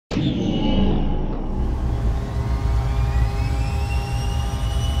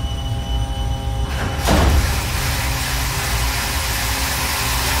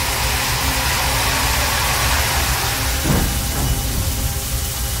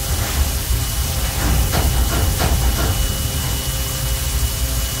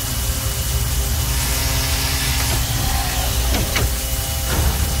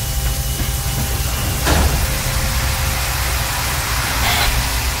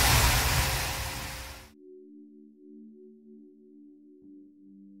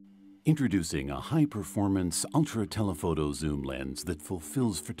Introducing a high-performance ultra-telephoto zoom lens that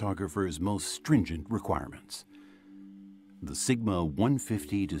fulfills photographers' most stringent requirements. The Sigma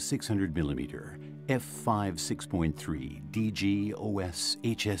 150 to 600 mm F5-6.3 DG OS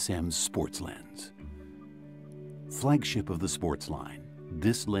HSM sports lens. Flagship of the sports line,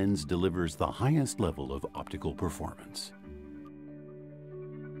 this lens delivers the highest level of optical performance.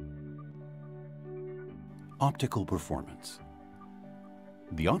 Optical performance.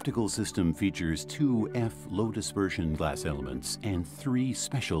 The optical system features 2 F low dispersion glass elements and 3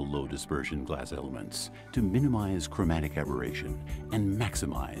 special low dispersion glass elements to minimize chromatic aberration and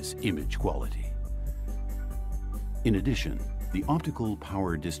maximize image quality. In addition, the optical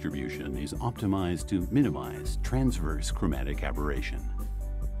power distribution is optimized to minimize transverse chromatic aberration.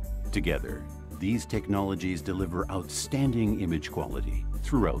 Together, these technologies deliver outstanding image quality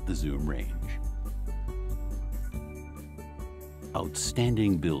throughout the zoom range.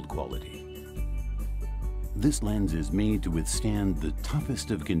 Outstanding build quality. This lens is made to withstand the toughest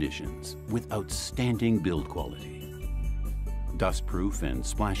of conditions with outstanding build quality. Dust-proof and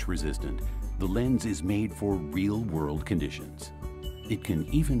splash-resistant, the lens is made for real-world conditions. It can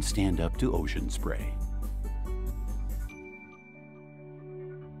even stand up to ocean spray.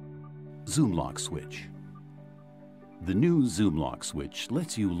 Zoom lock switch. The new zoom lock switch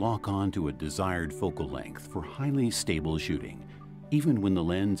lets you lock on to a desired focal length for highly stable shooting, even when the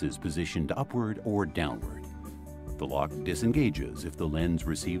lens is positioned upward or downward. The lock disengages if the lens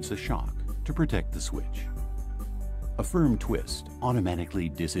receives a shock to protect the switch. A firm twist automatically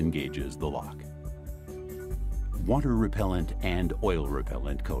disengages the lock. Water repellent and oil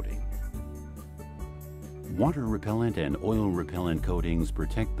repellent coating. Water repellent and oil repellent coatings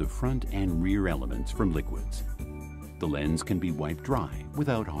protect the front and rear elements from liquids. The lens can be wiped dry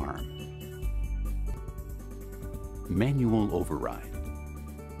without harm. Manual override.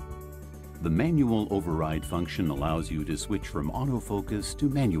 The manual override function allows you to switch from autofocus to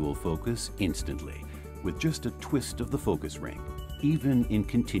manual focus instantly with just a twist of the focus ring, even in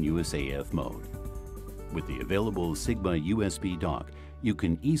continuous AF mode. With the available Sigma USB dock, you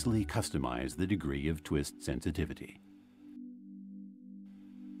can easily customize the degree of twist sensitivity.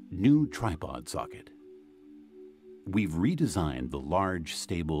 New tripod socket. We've redesigned the large,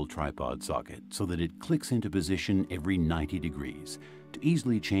 stable tripod socket so that it clicks into position every 90 degrees to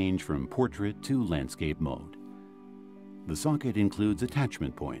easily change from portrait to landscape mode. The socket includes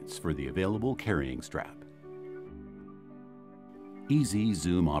attachment points for the available carrying strap. Easy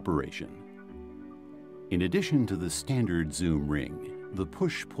zoom operation. In addition to the standard zoom ring, the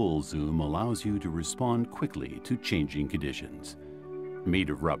push-pull zoom allows you to respond quickly to changing conditions. Made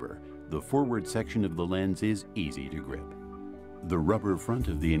of rubber, the forward section of the lens is easy to grip. The rubber front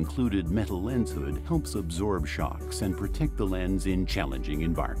of the included metal lens hood helps absorb shocks and protect the lens in challenging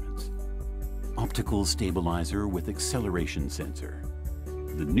environments. Optical stabilizer with acceleration sensor.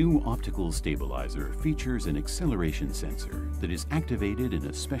 The new Optical Stabilizer features an acceleration sensor that is activated in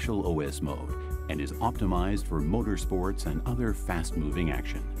a special OS mode and is optimized for motorsports and other fast-moving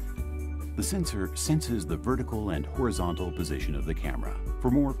action. The sensor senses the vertical and horizontal position of the camera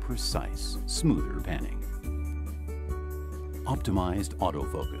for more precise, smoother panning. Optimized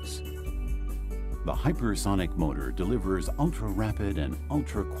autofocus. The hypersonic motor delivers ultra-rapid and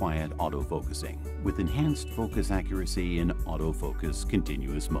ultra-quiet autofocusing with enhanced focus accuracy in autofocus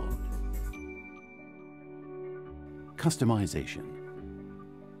continuous mode. Customization.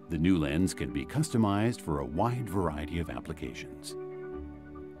 The new lens can be customized for a wide variety of applications.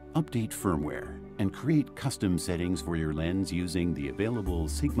 Update firmware and create custom settings for your lens using the available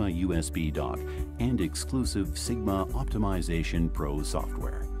Sigma USB dock and exclusive Sigma Optimization Pro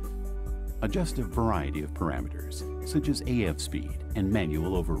software. Adjust a variety of parameters, such as AF speed and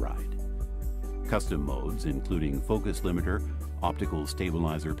manual override. Custom modes, including focus limiter, optical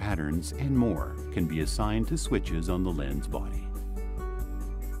stabilizer patterns, and more, can be assigned to switches on the lens body.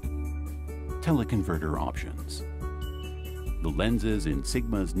 Teleconverter options. The lenses in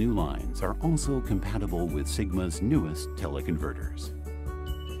Sigma's new lines are also compatible with Sigma's newest teleconverters.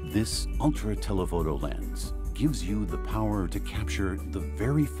 This ultra-telephoto lens gives you the power to capture the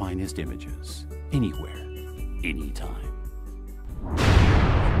very finest images, anywhere, anytime.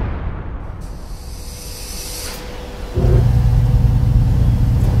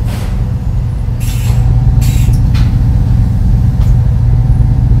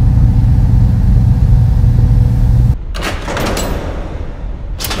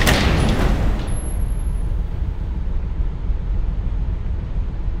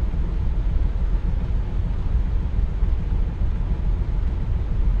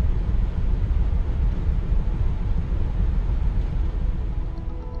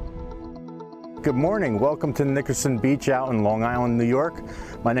 Good morning. Welcome to Nickerson Beach out in Long Island, New York.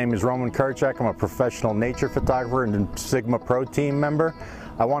 My name is Roman Kurchak. I'm a professional nature photographer and a Sigma Pro team member.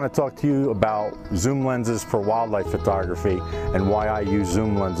 I want to talk to you about zoom lenses for wildlife photography and why I use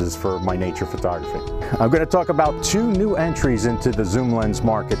zoom lenses for my nature photography. I'm going to talk about two new entries into the zoom lens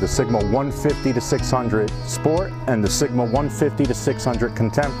market, the Sigma 150-600 Sport and the Sigma 150-600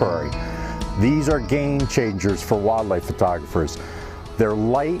 Contemporary. These are game changers for wildlife photographers. They're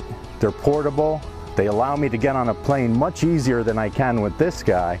light, they're portable, they allow me to get on a plane much easier than I can with this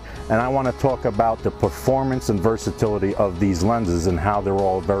guy, and I want to talk about the performance and versatility of these lenses and how they're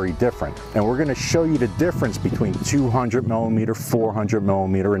all very different. And we're going to show you the difference between 200mm,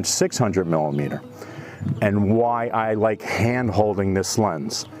 400mm, and 600mm, and why I like hand holding this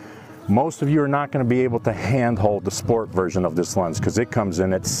lens. Most of you are not going to be able to hand hold the Sport version of this lens because it comes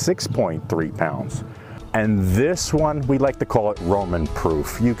in at 6.3 pounds. And this one, we like to call it Roman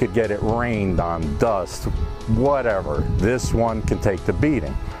proof. You could get it rained on, dust, whatever. This one can take the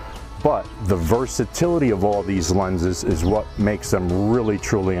beating. But the versatility of all these lenses is what makes them really,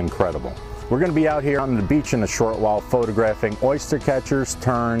 truly incredible. We're going to be out here on the beach in a short while photographing oyster catchers,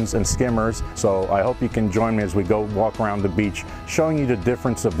 terns, and skimmers. So I hope you can join me as we go walk around the beach, showing you the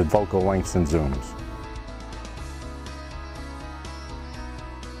difference of the focal lengths and zooms.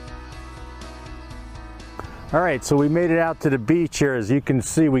 All right, so we made it out to the beach here. As you can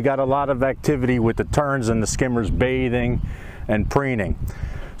see, we got a lot of activity with the terns and the skimmers bathing and preening.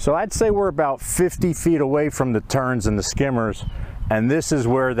 So I'd say we're about 50 feet away from the terns and the skimmers, and this is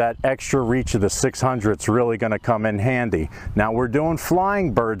where that extra reach of the 600 is really going to come in handy. Now we're doing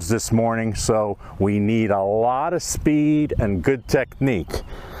flying birds this morning, so we need a lot of speed and good technique.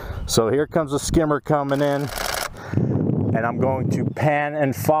 So here comes a skimmer coming in, and I'm going to pan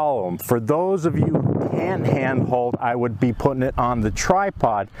and follow him. For those of you who can't hand hold, I would be putting it on the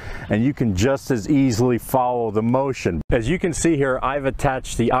tripod, and you can just as easily follow the motion. As you can see here, I've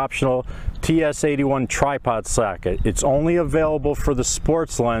attached the optional TS81 tripod socket. It's only available for the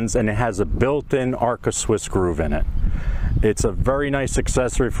sports lens, and it has a built-in Arca Swiss groove in it. It's a very nice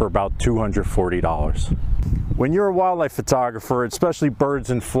accessory for about $240. When you're a wildlife photographer, especially birds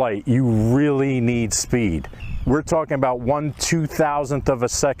in flight, you really need speed. We're talking about 1/2000th of a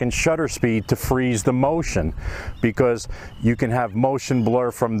second shutter speed to freeze the motion, because you can have motion blur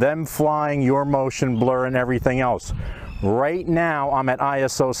from them flying, your motion blur, and everything else. Right now I'm at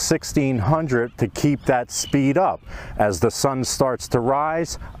ISO 1600 to keep that speed up. As the sun starts to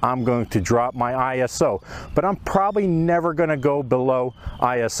rise, I'm going to drop my ISO, but I'm probably never going to go below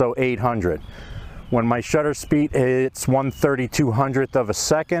ISO 800. When my shutter speed hits 1/3200th of a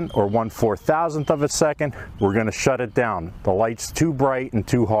second or 1/4000th of a second, we're going to shut it down. The light's too bright and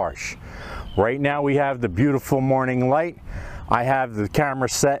too harsh. Right now we have the beautiful morning light. I have the camera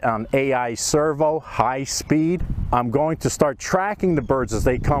set on AI servo, high speed. I'm going to start tracking the birds as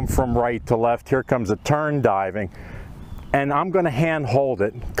they come from right to left. Here comes a tern diving. And I'm going to hand hold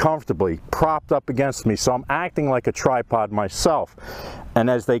it comfortably, propped up against me, so I'm acting like a tripod myself. And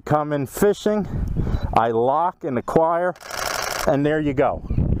as they come in fishing, I lock and acquire, and there you go.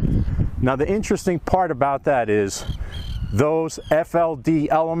 Now the interesting part about that is those FLD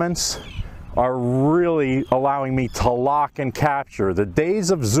elements are really allowing me to lock and capture. The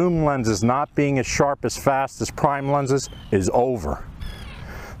days of zoom lenses not being as sharp as fast as prime lenses is over.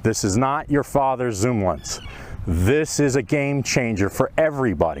 This is not your father's zoom lens. This is a game changer for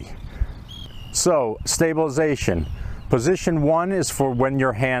everybody. So, stabilization. Position 1 is for when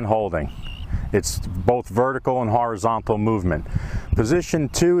you're hand holding. It's both vertical and horizontal movement. Position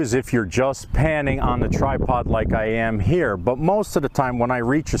 2 is if you're just panning on the tripod like I am here, but most of the time when I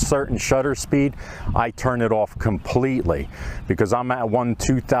reach a certain shutter speed, I turn it off completely because I'm at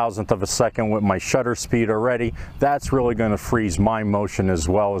 1/2000th of a second with my shutter speed already. That's really going to freeze my motion as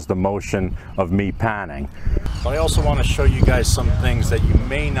well as the motion of me panning. I also want to show you guys some things that you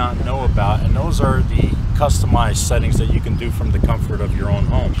may not know about, and those are the customized settings that you can do from the comfort of your own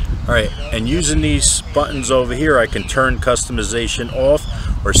home. All right, and using these buttons over here, I can turn customization off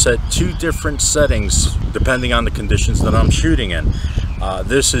or set 2 different settings depending on the conditions that I'm shooting in.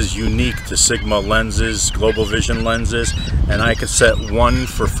 This is unique to Sigma lenses, global vision lenses, and I can set 1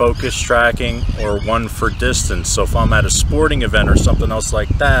 for focus tracking or 1 for distance. So if I'm at a sporting event or something else like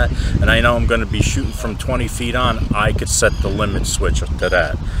that, and I know I'm going to be shooting from 20 feet on, I could set the limit switch to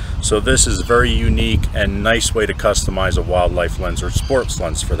that. So this is very unique and nice way to customize a wildlife lens or sports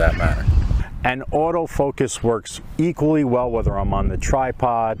lens for that matter. And autofocus works equally well whether I'm on the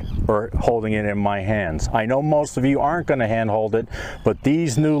tripod or holding it in my hands. I know most of you aren't going to hand hold it, but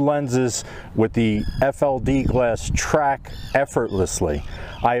these new lenses with the FLD glass track effortlessly.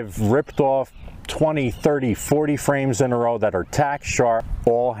 I've ripped off 20, 30, 40 frames in a row that are tack sharp,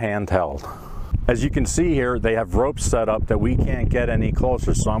 all handheld. As you can see here, they have ropes set up that we can't get any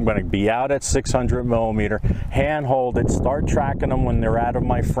closer, so I'm going to be out at 600 millimeter, hand hold it, start tracking them when they're out of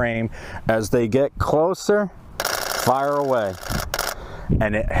my frame. As they get closer, fire away.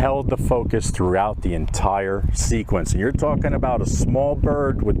 And it held the focus throughout the entire sequence. And you're talking about a small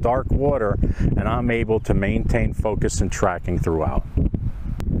bird with dark water, and I'm able to maintain focus and tracking throughout.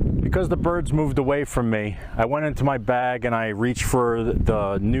 Because the birds moved away from me, I went into my bag and I reached for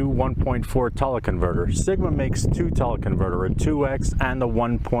the new 1.4 teleconverter. Sigma makes two teleconverter, a 2X and a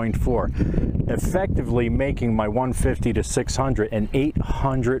 1.4, effectively making my 150 to 600 an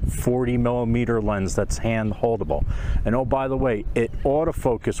 840 millimeter lens that's hand holdable. And oh, by the way, it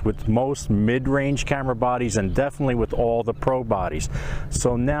autofocus with most mid-range camera bodies and definitely with all the pro bodies.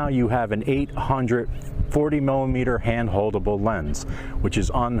 So now you have an 840 millimeter hand holdable lens, which is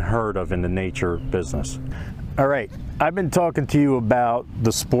unheard of in the nature business. All right, I've been talking to you about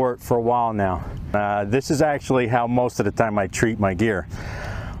the sport for a while now. This is actually how most of the time I treat my gear,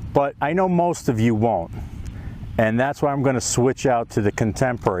 but I know most of you won't. And that's why I'm going to switch out to the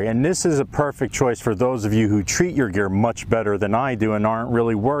Contemporary. And this is a perfect choice for those of you who treat your gear much better than I do and aren't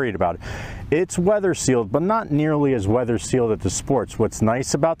really worried about it. It's weather sealed, but not nearly as weather sealed as the Sports. What's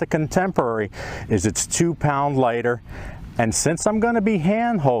nice about the Contemporary is it's 2 pounds lighter. And since I'm going to be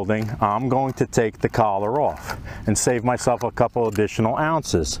hand holding, I'm going to take the collar off and save myself a couple additional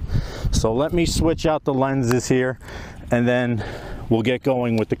ounces. So let me switch out the lenses here, and then we'll get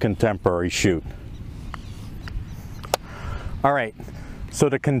going with the Contemporary shoot. All right, so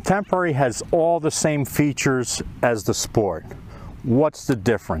the Contemporary has all the same features as the Sport. What's the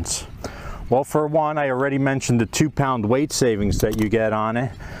difference? Well, for one, I already mentioned the 2 pound weight savings that you get on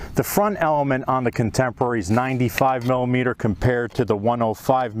it. The front element on the Contemporary is 95 millimeter compared to the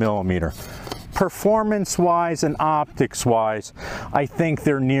 105 millimeter. Performance-wise and optics-wise, I think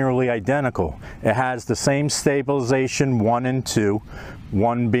they're nearly identical. It has the same stabilization 1 and 2,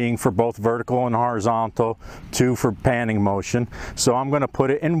 1 being for both vertical and horizontal, 2 for panning motion. So I'm going to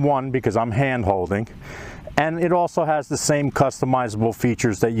put it in 1 because I'm hand holding. And it also has the same customizable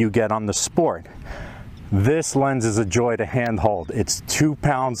features that you get on the Sport. This lens is a joy to hand hold. It's 2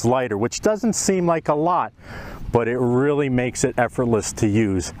 pounds lighter, which doesn't seem like a lot, but it really makes it effortless to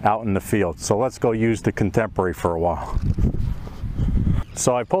use out in the field. So let's go use the Contemporary for a while.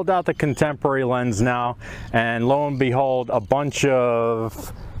 So I pulled out the Contemporary lens now, and lo and behold, a bunch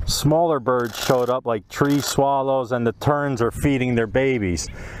of smaller birds showed up, like tree swallows, and the terns are feeding their babies.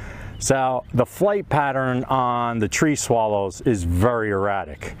 So the flight pattern on the tree swallows is very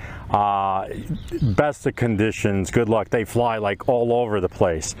erratic. Best of conditions, good luck, they fly like all over the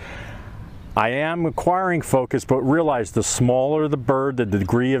place. I am acquiring focus, but realize the smaller the bird, the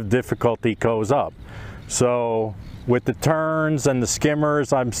degree of difficulty goes up. So with the terns and the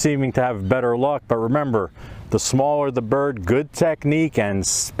skimmers, I'm seeming to have better luck, but remember, the smaller the bird, good technique and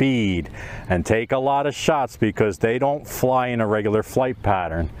speed, and take a lot of shots because they don't fly in a regular flight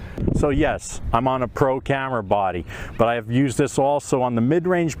pattern. So yes, I'm on a pro camera body, but I have used this also on the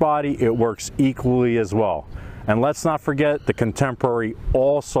mid-range body. It works equally as well. And let's not forget, the Contemporary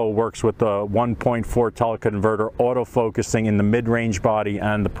also works with the 1.4 teleconverter autofocusing in the mid-range body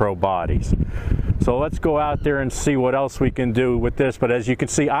and the pro bodies. So let's go out there and see what else we can do with this. But as you can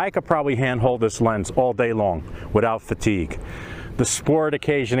see, I could probably hand hold this lens all day long without fatigue. The Sport,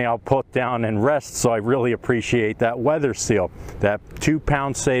 occasionally I'll put down and rest, so I really appreciate that weather seal. That 2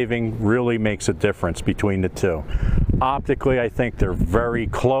 pound saving really makes a difference between the two. Optically, I think they're very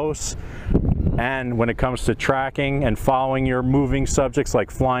close. And when it comes to tracking and following your moving subjects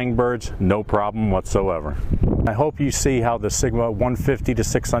like flying birds, no problem whatsoever. I hope you see how the Sigma 150 to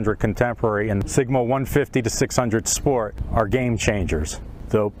 600 Contemporary and Sigma 150 to 600 Sport are game changers.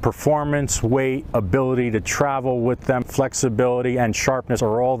 The performance, weight, ability to travel with them, flexibility, and sharpness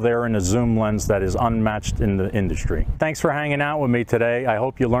are all there in a zoom lens that is unmatched in the industry. Thanks for hanging out with me today. I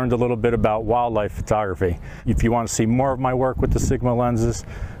hope you learned a little bit about wildlife photography. If you want to see more of my work with the Sigma lenses,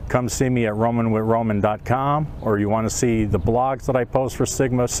 come see me at romanwithroman.com, or you want to see the blogs that I post for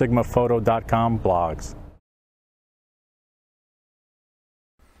Sigma, sigmaphoto.com blogs.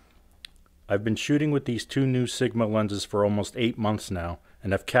 I've been shooting with these two new Sigma lenses for almost 8 months now,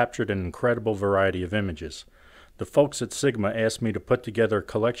 and have captured an incredible variety of images. The folks at Sigma asked me to put together a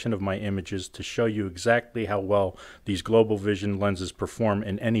collection of my images to show you exactly how well these global vision lenses perform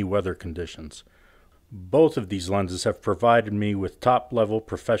in any weather conditions. Both of these lenses have provided me with top-level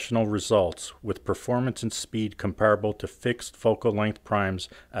professional results with performance and speed comparable to fixed focal length primes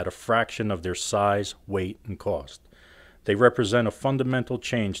at a fraction of their size, weight, and cost. They represent a fundamental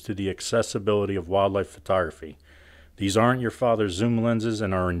change to the accessibility of wildlife photography. These aren't your father's zoom lenses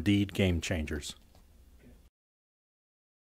and are indeed game changers.